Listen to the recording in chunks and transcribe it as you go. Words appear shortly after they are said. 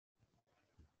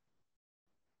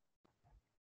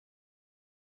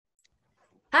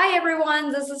Hi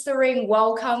everyone, this is Serene.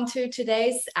 Welcome to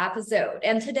today's episode.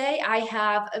 And today I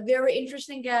have a very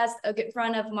interesting guest, a good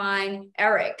friend of mine,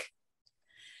 Eric.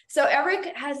 So Eric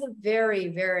has a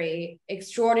very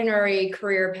extraordinary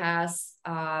career path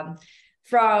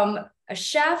from a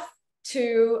chef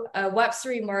to a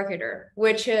Web3 marketer,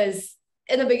 which is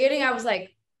in the beginning, I was like,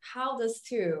 how does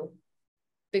two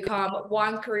become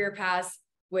one career path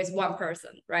with one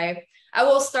person, right? I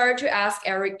will start to ask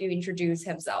Eric to introduce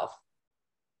himself.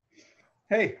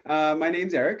 Hey, my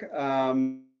name's Eric.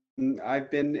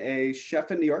 I've been a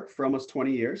chef in New York for almost 20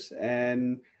 years,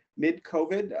 and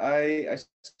mid-COVID, I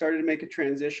started to make a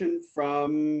transition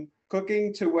from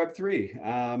cooking to Web3,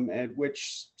 and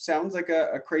which sounds like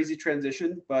a crazy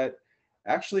transition, but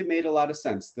actually made a lot of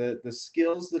sense. The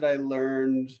skills that I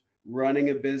learned running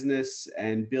a business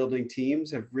and building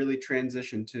teams have really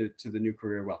transitioned to the new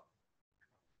career well.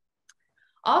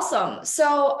 Awesome.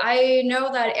 So I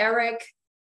know that Eric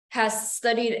has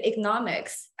studied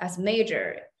economics as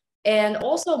major and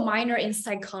also minor in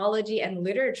psychology and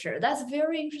literature. That's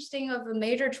very interesting of a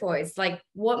major choice. Like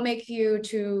what make you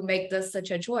to make this such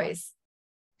a choice?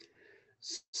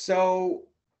 So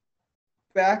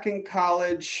back in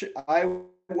college, I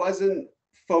wasn't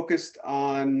focused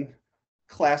on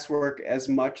classwork as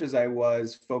much as I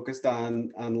was focused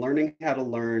on learning how to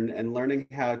learn and learning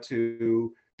how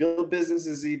to build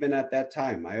businesses even at that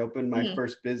time. Mhm. I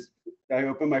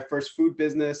opened my first food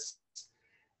business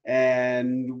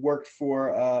and worked for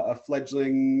a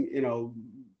fledgling,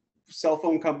 cell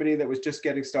phone company that was just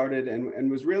getting started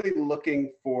and was really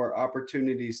looking for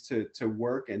opportunities to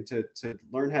work and to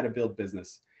learn how to build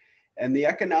business. And the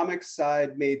economics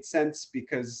side made sense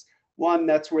because one,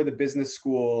 that's where the business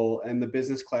school and the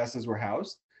business classes were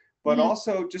housed, but Mhm.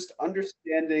 also just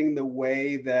understanding the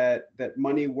way that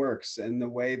money works and the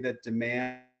way that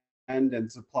demand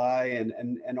and supply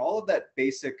and all of that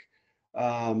basic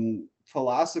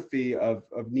philosophy of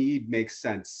need makes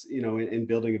sense, in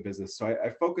building a business. So I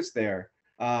focused there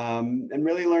and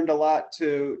really learned a lot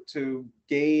to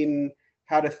gain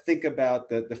how to think about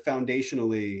the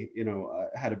foundationally,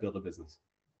 how to build a business.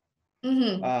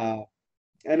 Mhm. Uh,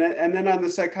 and then on the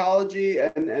psychology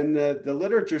and the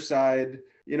literature side,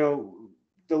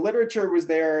 the literature was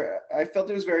there. I felt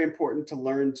it was very important to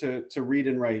learn to read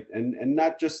and write, and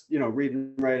not just read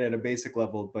and write at a basic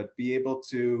level, but be able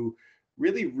to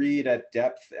really read at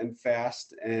depth and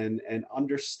fast and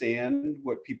understand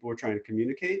what people were trying to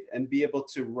communicate and be able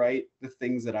to write the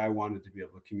things that I wanted to be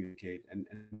able to communicate and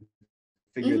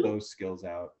figure Mhm. those skills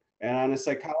out. And on a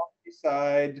psychology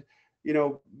side, you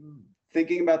know,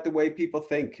 thinking about the way people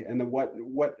think and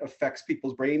what affects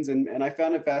people's brains, and I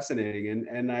found it fascinating.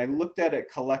 And I looked at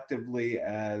it collectively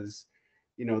as,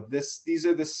 these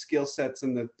are the skill sets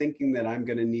and the thinking that I'm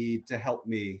going to need to help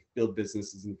me build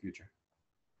businesses in the future.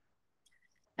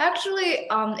 Actually,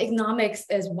 economics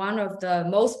is one of the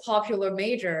most popular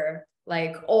major,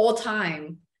 like all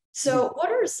time. So, Mhm.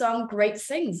 what are some great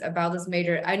things about this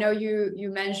major? I know you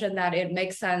mentioned that it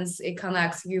makes sense, it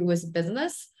connects you with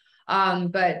business.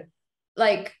 But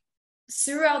like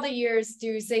throughout the years, do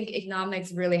you think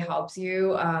economics really helps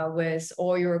you with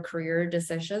all your career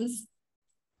decisions?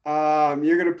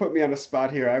 You're gonna put me on a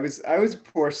spot here. I was a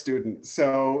poor student,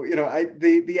 so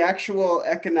the actual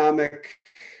economic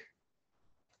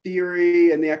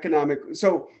theory and the economic.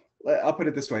 So I'll put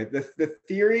it this way: the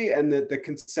theory and the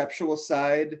conceptual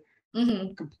side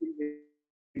Mhm. completely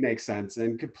makes sense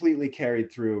and completely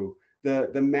carried through.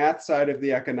 The math side of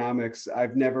the economics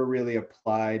I've never really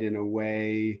applied in a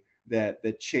way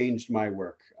that changed my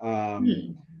work.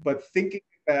 Mhm. But thinking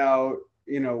about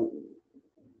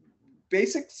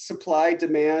basic supply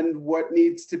demand, what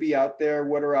needs to be out there,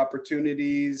 what are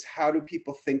opportunities, how do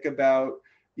people think about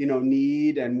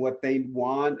need and what they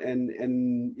want, and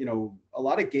a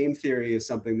lot of game theory is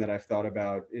something that I've thought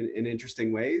about in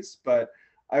interesting ways, but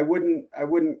I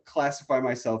wouldn't classify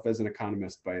myself as an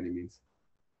economist by any means.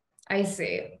 I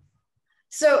see.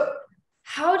 So,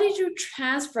 how did you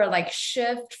transfer, like,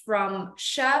 shift from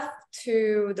chef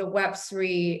to the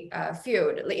Web3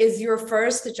 field? Like, is your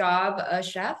first job a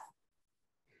chef?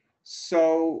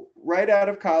 So right out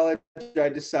of college, I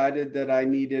decided that I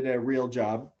needed a real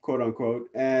job, quote unquote,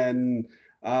 and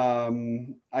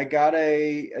I got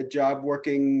a job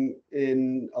working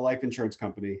in a life insurance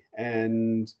company,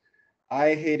 and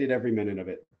I hated every minute of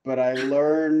it. But I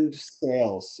learned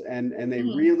sales, and they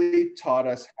Mhm. really taught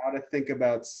us how to think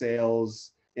about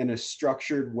sales in a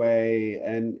structured way,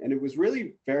 and it was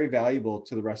really very valuable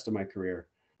to the rest of my career.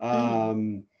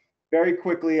 Mhm. very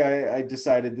quickly I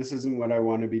decided this isn't what I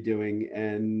want to be doing,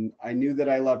 and I knew that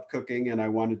I loved cooking and I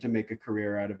wanted to make a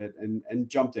career out of it, and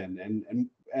jumped in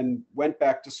and went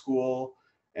back to school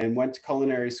and went to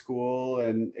culinary school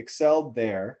and excelled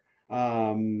there,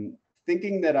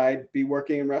 thinking that I'd be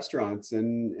working in restaurants,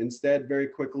 and instead very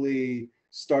quickly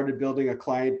started building a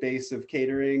client base of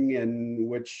catering, and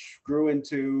which grew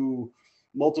into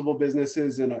multiple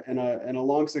businesses and a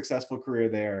long successful career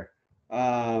there.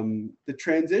 The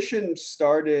transition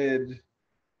started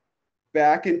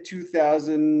back in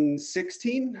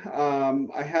 2016.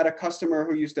 I had a customer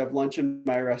who used to have lunch in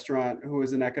my restaurant who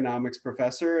was an economics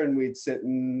professor, and we'd sit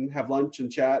and have lunch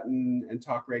and chat and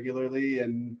talk regularly.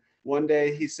 And one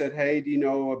day he said, "Hey, do you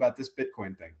know about this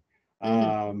Bitcoin thing?" Mhm.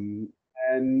 Um,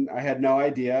 and I had no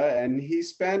idea. And he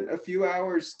spent a few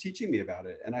hours teaching me about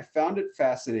it, and I found it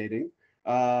fascinating.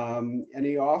 And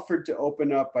he offered to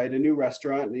open up, I had a new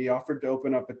restaurant, and he offered to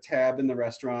open up a tab in the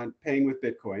restaurant paying with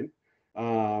Bitcoin.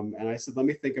 And I said, let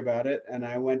me think about it. And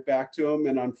I went back to him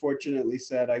and unfortunately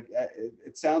said,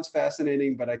 it sounds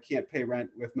fascinating, but I can't pay rent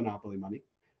with Monopoly money.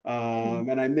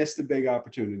 Mhm. And I missed a big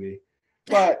opportunity.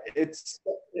 But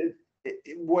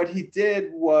what he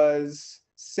did was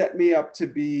set me up to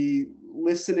be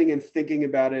listening and thinking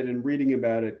about it and reading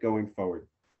about it going forward.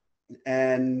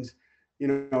 And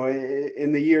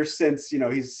in the years since,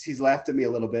 he's laughed at me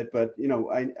a little bit, but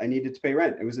I needed to pay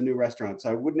rent. It was a new restaurant, so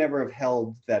I would never have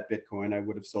held that Bitcoin. I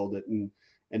would have sold it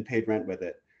and paid rent with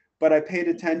it. But I paid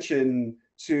attention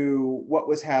to what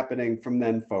was happening from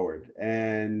then forward,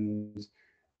 and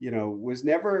was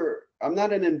never. I'm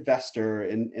not an investor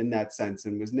in that sense,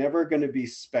 and was never going to be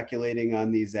speculating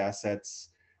on these assets,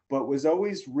 but was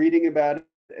always reading about it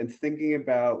and thinking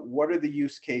about what are the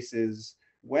use cases.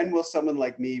 When will someone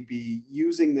like me be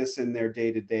using this in their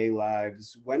day-to-day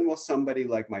lives? When will somebody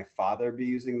like my father be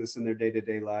using this in their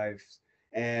day-to-day lives?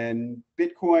 And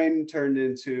Bitcoin turned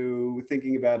into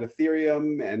thinking about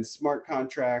Ethereum and smart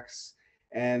contracts.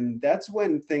 And that's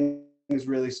when things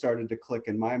really started to click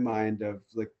in my mind of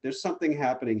like, there's something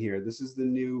happening here. This is the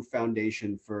new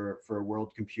foundation for a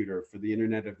world computer, for the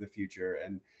internet of the future.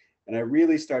 And I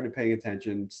really started paying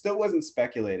attention. Still wasn't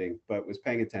speculating, but was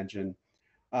paying attention.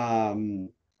 um,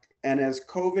 and as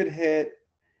COVID hit,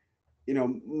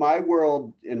 my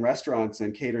world in restaurants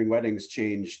and catering weddings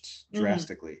changed Mhm.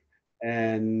 drastically.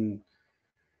 And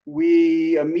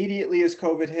we immediately, as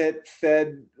COVID hit,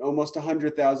 fed almost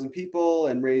 100,000 people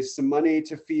and raised some money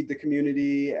to feed the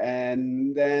community.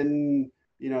 And then,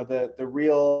 the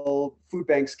real food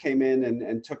banks came in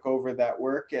and took over that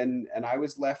work. And I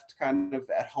was left kind of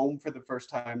at home for the first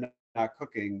time, not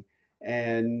cooking,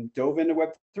 and dove into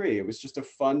Web3. It was just a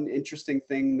fun, interesting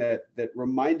thing that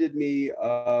reminded me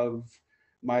of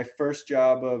my first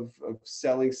job of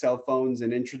selling cell phones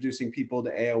and introducing people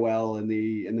to AOL in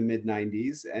the mid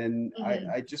 90s. And Mhm.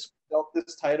 I just felt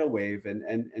this tidal wave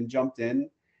and jumped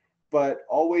in, but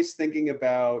always thinking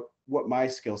about what my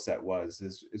skill set was,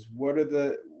 is what are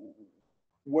the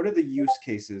use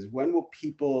cases? When will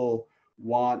people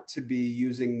want to be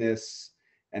using this,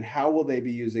 and how will they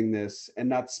be using this, and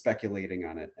not speculating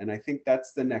on it? And I think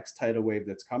that's the next tidal wave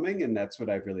that's coming, and that's what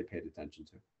I've really paid attention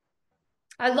to.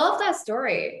 I love that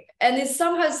story. And it's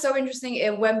somehow so interesting.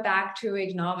 It went back to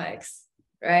economics,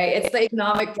 right? It's the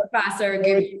economic professor So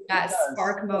giving it, you it that does.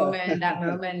 spark Yeah.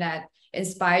 moment that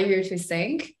inspire you to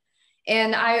think.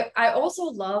 And I also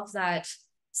love that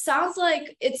sounds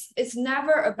like it's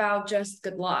never about just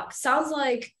good luck. Sounds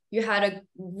like you had a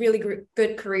really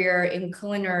good career in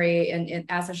culinary and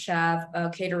as a chef,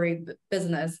 catering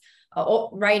business.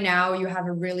 Right now, you have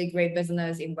a really great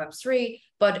business in Web3,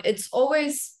 but it's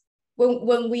always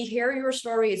when we hear your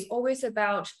story, it's always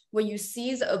about when you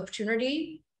see the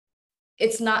opportunity,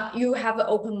 it's not you have an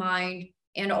open mind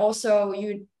and also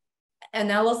you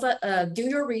analyze do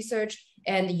your research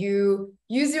and you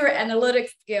use your analytic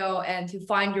skill and to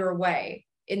find your way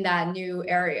in that new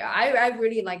area. I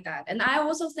really like that. And I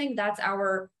also think that's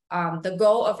our the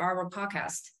goal of our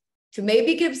podcast to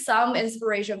maybe give some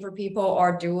inspiration for people who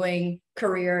are doing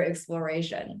career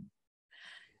exploration.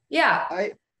 Yeah.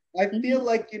 I I feel Mhm.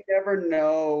 like you never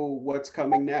know what's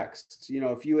coming next.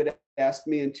 If you had asked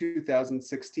me in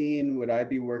 2016, would I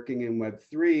be working in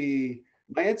Web3?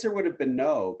 My answer would have been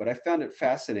no, but I found it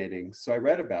fascinating. So I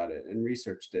read about it and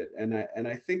researched it. And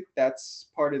I think that's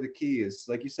part of the key is,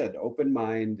 like you said, open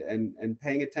mind and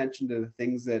paying attention to the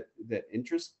things that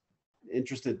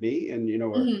interested me, and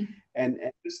Mhm. and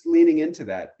just leaning into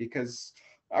that, because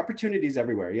opportunities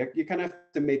everywhere. You kind of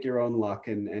have to make your own luck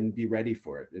and be ready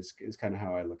for it, is kind of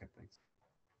how I look at things.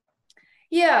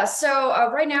 Yeah, so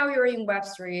right now you're in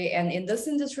Web3, and in this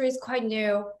industry is quite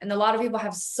new, and a lot of people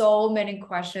have so many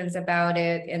questions about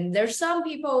it, and there's some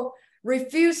people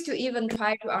refuse to even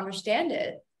try to understand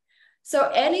it.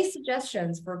 So any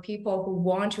suggestions for people who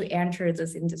want to enter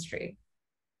this industry?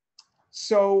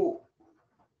 So,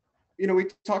 we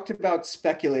talked about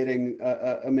speculating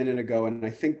a minute ago, and I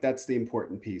think that's the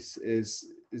important piece is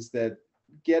that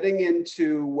getting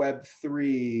into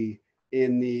Web3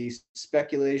 in the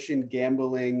speculation,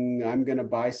 gambling, I'm going to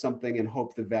buy something and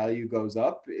hope the value goes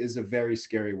up is a very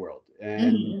scary world.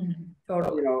 And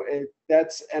Totally.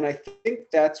 and I think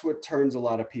that's what turns a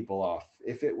lot of people off.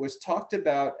 If it was talked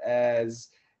about as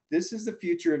this is the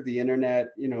future of the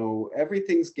internet,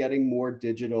 everything's getting more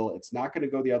digital, it's not going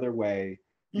to go the other way.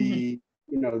 Mhm.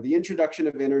 The introduction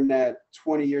of internet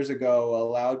 20 years ago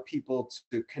allowed people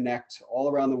to connect all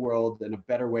around the world in a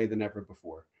better way than ever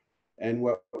before. And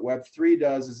what Web3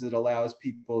 does is it allows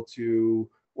people to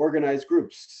organize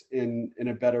groups in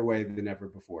a better way than ever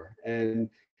before. And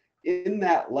in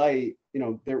that light,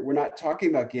 we're not talking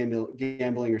about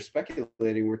gambling or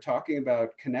speculating. We're talking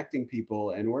about connecting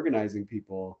people and organizing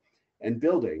people and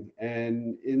building.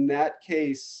 And in that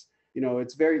case,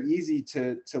 it's very easy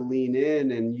to lean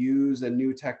in and use a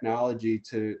new technology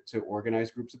to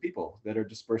organize groups of people that are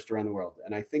dispersed around the world.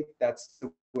 And I think that's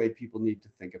the way people need to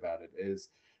think about it is,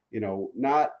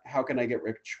 not how can I get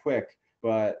rich quick,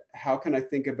 but how can I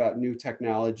think about new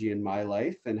technology in my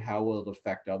life and how will it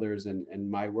affect others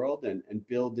in my world and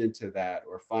build into that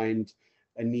or find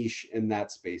a niche in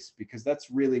that space, because that's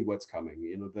really what's coming.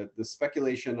 The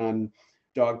speculation on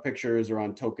dog pictures or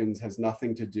on tokens has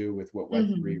nothing to do with what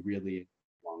Web3 Mhm. really is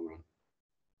in the long run.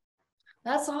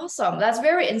 That's awesome. That's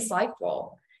very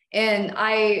insightful.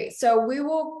 So we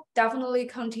will definitely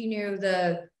continue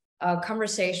the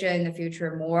conversation in the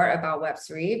future more about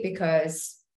Web3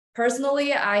 because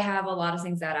personally, I have a lot of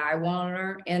things that I want to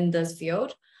learn in this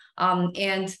field.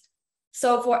 And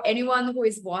so for anyone who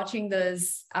is watching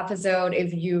this episode,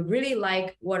 if you really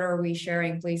like what are we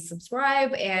sharing, please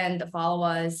subscribe and follow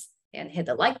us and hit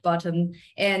the like button.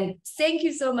 And thank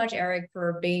you so much, Eric,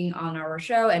 for being on our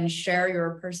show and share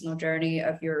your personal journey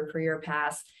of your career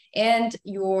path and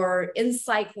your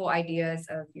insightful ideas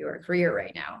of your career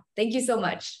right now. Thank you so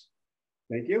much.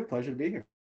 Thank you. Pleasure to be here.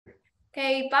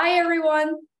 Okay, bye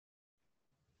everyone.